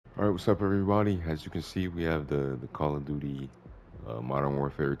Alright, what's up everybody? As you can see, we have the Call of Duty Modern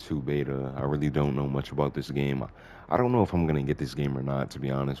Warfare 2 beta. I really don't know much about this game. I don't know if I'm gonna get this game or not, to be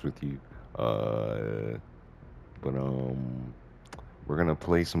honest with you. But we're gonna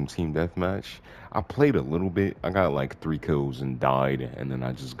play some team deathmatch. I played a little bit. I got like 3 kills and died, and then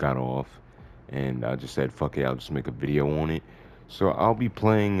I just got off, and I just said, "Fuck it, I'll just make a video on it." So I'll be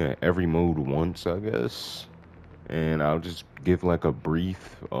playing every mode once, I guess, and I'll just give like a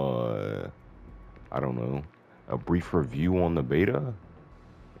brief, I don't know, a brief review on the beta,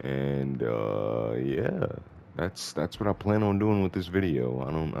 and yeah, that's what I plan on doing with this video.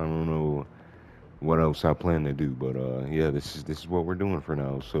 I don't know what else I plan to do, but yeah, this is what we're doing for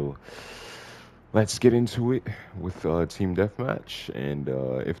now. So let's get into it with team deathmatch, and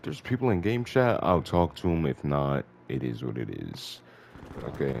if there's people in game chat, I'll talk to them. If not, it is what it is.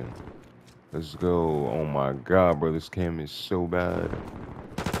 Okay. Let's go. Oh my god, bro, this cam is so bad.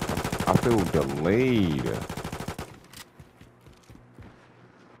 I feel delayed.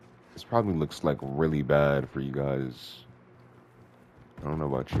 This probably looks like really bad for you guys. I don't know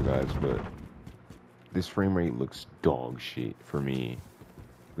about you guys, but this frame rate looks dog shit for me.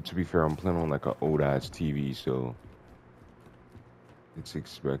 But to be fair, I'm playing on like an old ass TV, so it's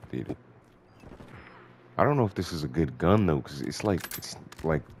expected. I don't know if this is a good gun though, because it's like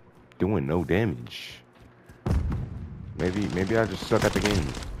doing no damage. Maybe I just suck at the game.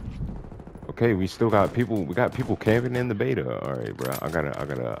 Okay, we still got people. We got people camping in the beta. All right, bro. I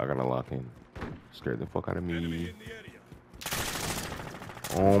gotta lock in. Scared the fuck out of me.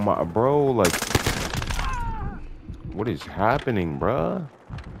 Oh my, bro. Like, what is happening, bro?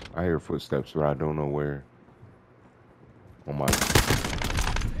 I hear footsteps, but I don't know where. Oh my.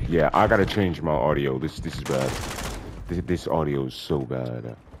 Yeah, I gotta change my audio. This is bad. This audio is so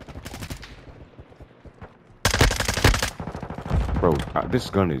bad. Bro,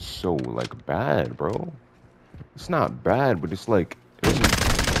 this gun is so, like, bad, bro. It's not bad, but it's like,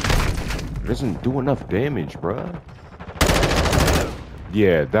 it doesn't do enough damage, bro.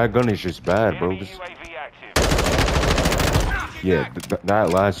 Yeah, that gun is just bad, bro. Yeah, that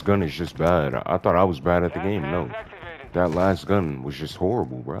last gun is just bad. I thought I was bad at the game. No, that last gun was just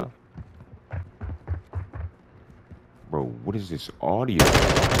horrible, bro. Bro, what is this audio?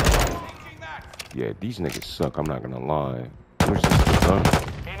 Yeah, these niggas suck, I'm not gonna lie. Where's this gun?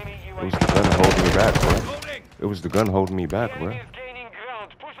 It was the gun holding me back, bro. It was the gun holding me back, bro.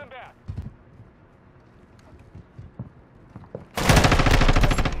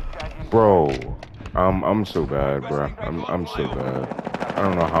 Bro, I'm so bad, bro. I'm so bad. I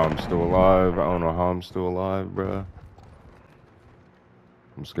don't know how I'm still alive. I don't know how I'm still alive, bro.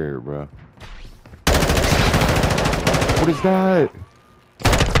 I'm scared, bro. What is that?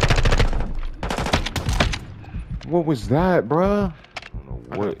 What was that, bruh? I don't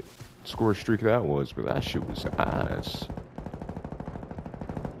know what score streak that was, but that shit was ass.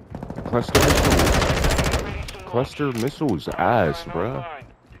 Cluster missile was ass, bruh.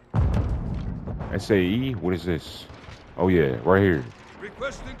 SAE? What is this? Oh yeah, right here.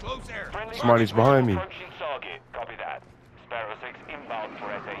 Somebody's behind me. Copy that. Sparrow 6 inbound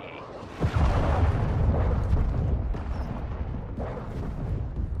for SAE.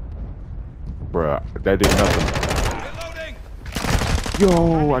 Bruh, that did nothing.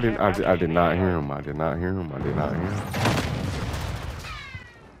 Yo, I did not hear him. I did not hear him. I did not hear him.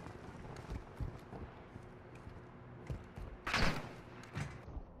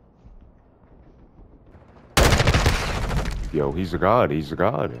 Yo, he's a god. He's a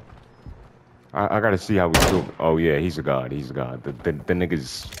god. I gotta see how we still. Oh yeah, he's a god. He's a god. The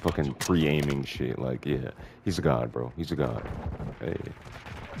nigga's fucking pre-aiming shit. Like, yeah, he's a god, bro. He's a god. Hey,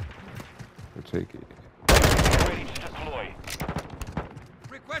 we'll take it.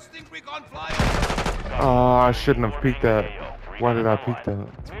 Oh, I shouldn't have peeked that. Why did I peek that?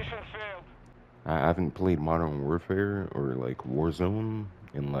 I haven't played Modern Warfare or like Warzone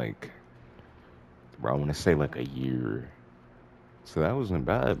in like, bro, I want to say like a year. So that wasn't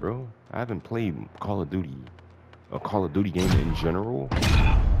bad, bro. I haven't played Call of Duty, a Call of Duty game in general,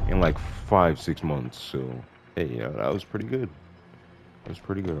 in like 5-6 months. So hey, yeah, that was pretty good. That was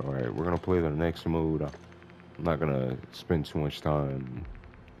pretty good. All right, we're gonna play the next mode. I'm not gonna spend too much time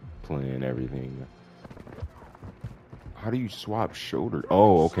playing everything. How do you swap shoulder?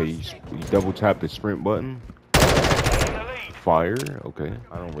 Oh, okay. You double tap the sprint button. Fire. Okay.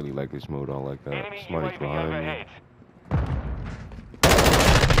 I don't really like this mode. I like that. Somebody's behind me.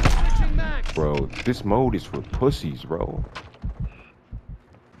 Bro, this mode is for pussies, bro.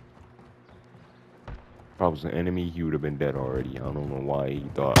 If I was an enemy, he would have been dead already. I don't know why he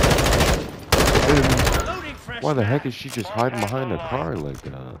thought. Why the heck is she just hiding behind the car like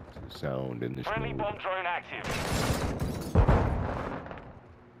that? Sound in this Friendly mode. bomb drone active.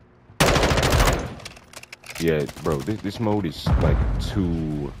 Yeah, bro, this mode is like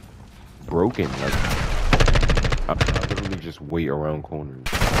too broken. Like I literally just wait around corners.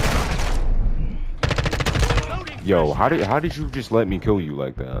 Yo, how did you just let me kill you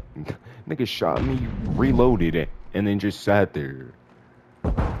like that? Nigga shot me, reloaded it, and then just sat there.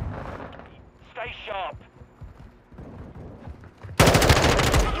 Stay sharp.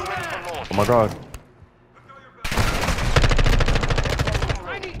 Oh my god.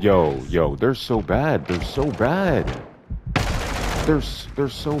 Yo, they're so bad. They're so bad. They're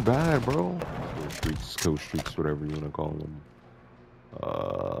so bad, bro. Kill streaks, whatever you wanna call them.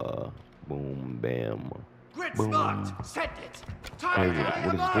 Boom, bam, boom. Hey,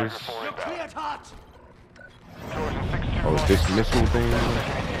 what is this? Oh, this missile thing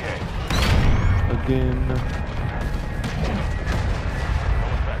again.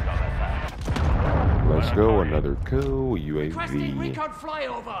 Let's go, another kill. UAV.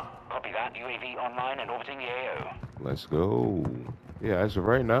 Copy that. UAV online and orbiting the AO. Let's go. Yeah, as of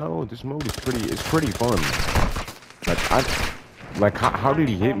right now, this mode is pretty fun. Like how did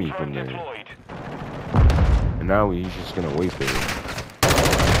he hit me from there? And now he's just gonna wait there.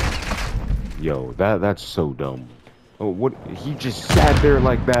 Yo, that's so dumb. Oh, what? He just sat there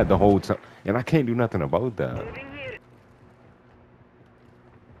like that the whole time, and I can't do nothing about that.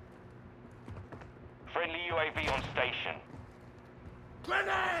 Friendly UAV on station.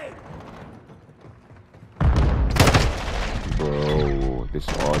 Bro, this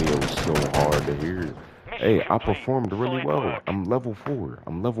audio is so hard to hear. Hey, I performed really well. I'm level 4.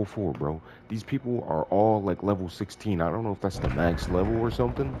 I'm level 4, bro. These people are all like level 16. I don't know if that's the max level or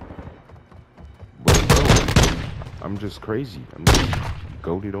something. But bro, I'm just crazy. I'm just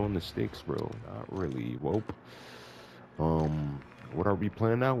goated on the sticks, bro. Not really. Whoop. What are we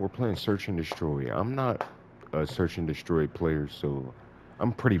playing now? We're playing Search and Destroy. I'm not a Search and Destroy player, so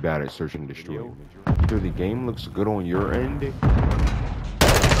I'm pretty bad at Search and Destroy. Either the game looks good on your end.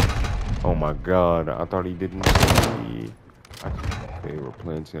 Oh my god, I thought he didn't see me. Okay, we're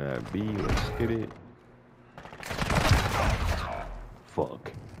planting at B. Let's get it.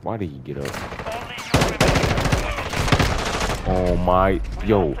 Fuck. Why did he get up? Oh my.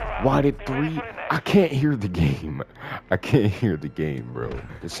 Yo, why did 3? I can't hear the game. I can't hear the game, bro.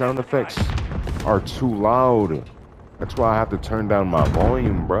 The sound effects are too loud. That's why I have to turn down my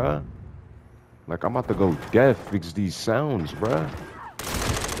volume, bruh. Like, I'm about to go deaf because these sounds, bruh.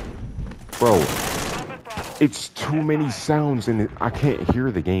 Bro, it's too many sounds and I can't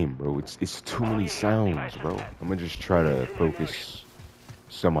hear the game, bro. It's too many sounds, bro. I'm gonna just try to focus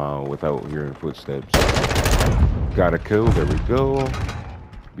somehow without hearing footsteps. Got a kill, there we go.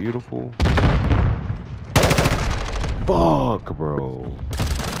 Beautiful. Fuck, bro.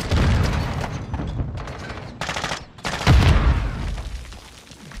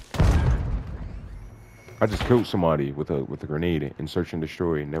 I just killed somebody with a grenade in Search and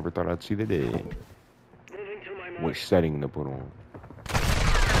Destroy. Never thought I'd see the day. What setting to put on?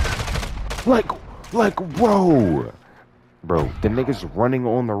 Like, bro, the nigga's running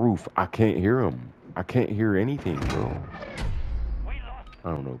on the roof. I can't hear him. I can't hear anything, bro. I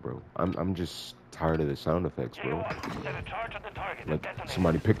don't know, bro. I'm just tired of the sound effects, bro. Like,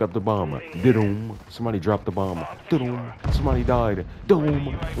 somebody picked up the bomb. Didoom. Somebody dropped the bomb. Didoom. Somebody died.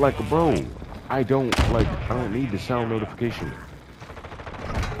 Doom. Like, bro, I don't need the sound notification.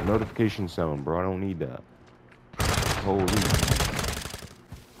 The notification sound, bro. I don't need that. Holy.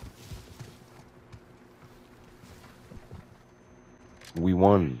 We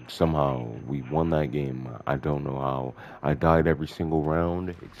won somehow. We won that game. I don't know how. I died every single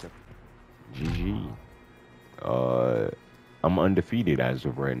round except GG. I'm undefeated as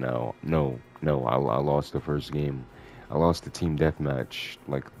of right now. No, I lost the first game. I lost the team deathmatch,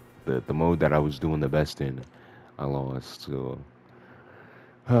 like the mode that I was doing the best in. I lost. So,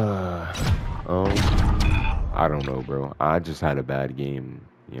 I don't know, bro. I just had a bad game,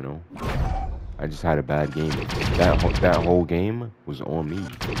 you know. I just had a bad game. That whole game was on me.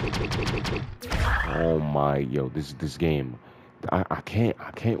 Oh my, yo, this game. I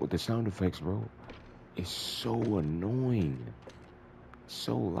can't with the sound effects, bro. It's so annoying.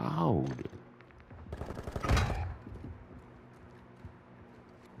 So loud.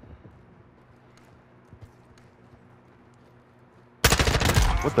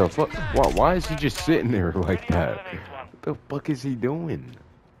 What the fuck? Why is he just sitting there like that? What the fuck is he doing?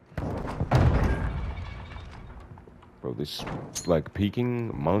 Bro, this, like,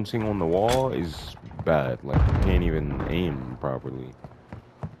 peeking, mounting on the wall is bad. Like, you can't even aim properly.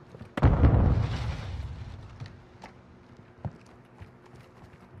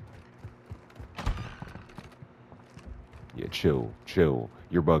 yeah, chill, chill.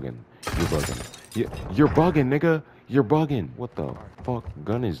 You're bugging. You're bugging. You're bugging, nigga. You're bugging. What the fuck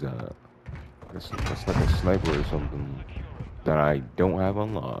gun is that? That's like a sniper or something that I don't have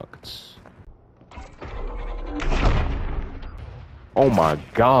unlocked. Oh my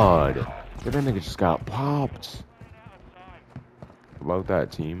god. Yeah, that nigga just got popped. About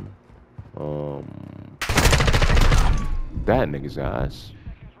that team. That nigga's ass.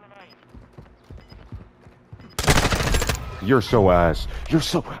 You're so ass. You're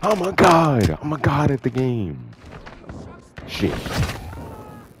so. Oh my god. I'm a god at the game. Shit.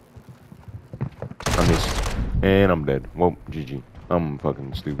 I missed. And I'm dead. Well, GG. I'm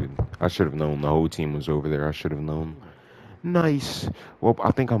fucking stupid. I should have known the whole team was over there. I should have known. Nice. Well,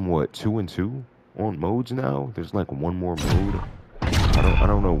 I think I'm what, 2-2 on modes now? There's like one more mode. I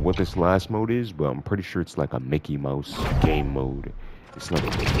don't know what this last mode is, but I'm pretty sure it's like a Mickey Mouse game mode. It's not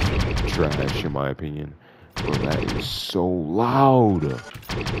trash in my opinion. Bro, that is so loud.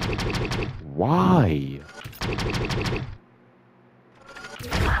 Why?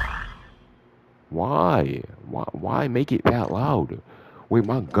 Why? Why make it that loud? Wait,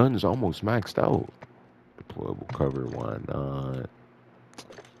 my gun's almost maxed out. Deployable cover, why not?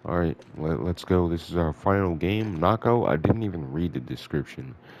 Alright, let's go. This is our final game. Knockout. I didn't even read the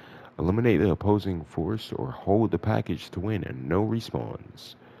description. Eliminate the opposing force or hold the package to win and no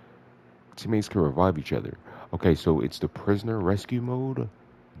respawns. Teammates can revive each other. Okay, so it's the prisoner rescue mode,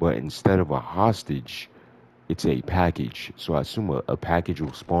 but instead of a hostage, it's a package. So I assume a package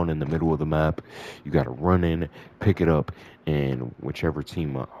will spawn in the middle of the map. You gotta run in, pick it up, and whichever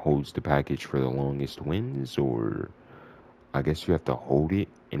team holds the package for the longest wins, or I guess you have to hold it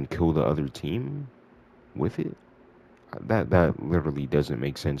and kill the other team with it. That literally doesn't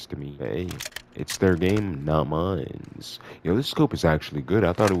make sense to me. Hey, it's their game, not mine. Yo, this scope is actually good.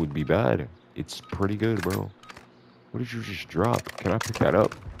 I thought it would be bad. It's pretty good, bro. What did you just drop? Can I pick that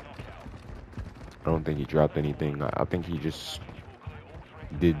up? I don't think he dropped anything. I think he just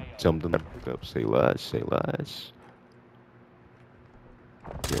did something. Pick up. Say less. Say less.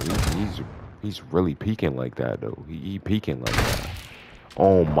 Yeah, he's really peeking like that though. He peeking like that.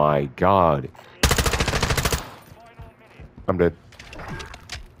 Oh my god. I'm dead.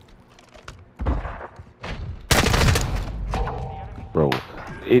 Bro,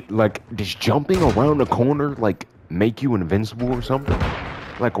 it like does jumping around the corner like make you invincible or something?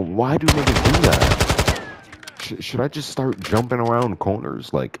 Like why do niggas do that? Should I just start jumping around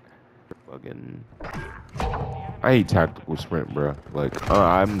corners like fucking? I hate tactical sprint, bro. Like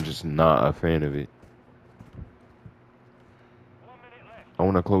I'm just not a fan of it. I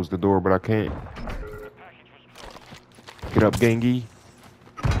want to close the door, but I can't. Get up, Gangi.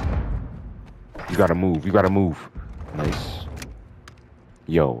 You gotta move. You gotta move. Nice.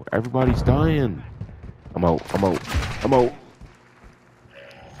 Yo, everybody's dying. I'm out. I'm out. I'm out.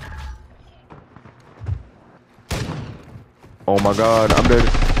 Oh my god, I'm dead.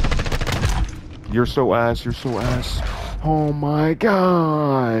 You're so ass. You're so ass. Oh my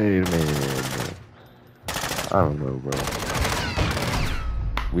god, man. I don't know, bro.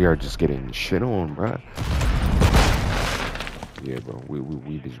 We are just getting shit on, bro. Yeah, bro.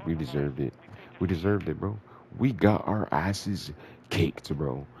 We deserved it. We deserved it, bro. We got our asses kicked,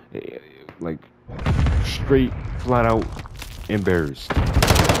 bro. Like straight, flat out embarrassed.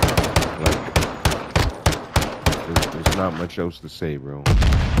 Like there's not much else to say, bro.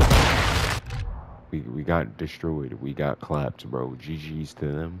 We got destroyed. We got clapped, bro. GG's to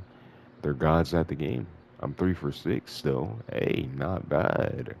them. They're gods at the game. I'm 3 for 6 still. Hey, not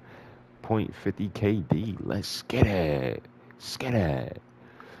bad. .50 KD. Let's get it. Let's get it.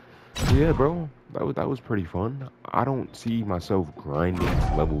 Yeah, bro. That was pretty fun. I don't see myself grinding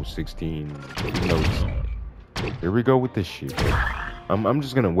level 16. Even though here we go with this shit, bro. I'm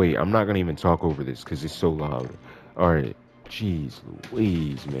just gonna wait. I'm not gonna even talk over this because it's so loud. Alright. Jeez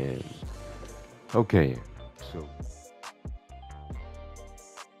Louise, man. Okay. So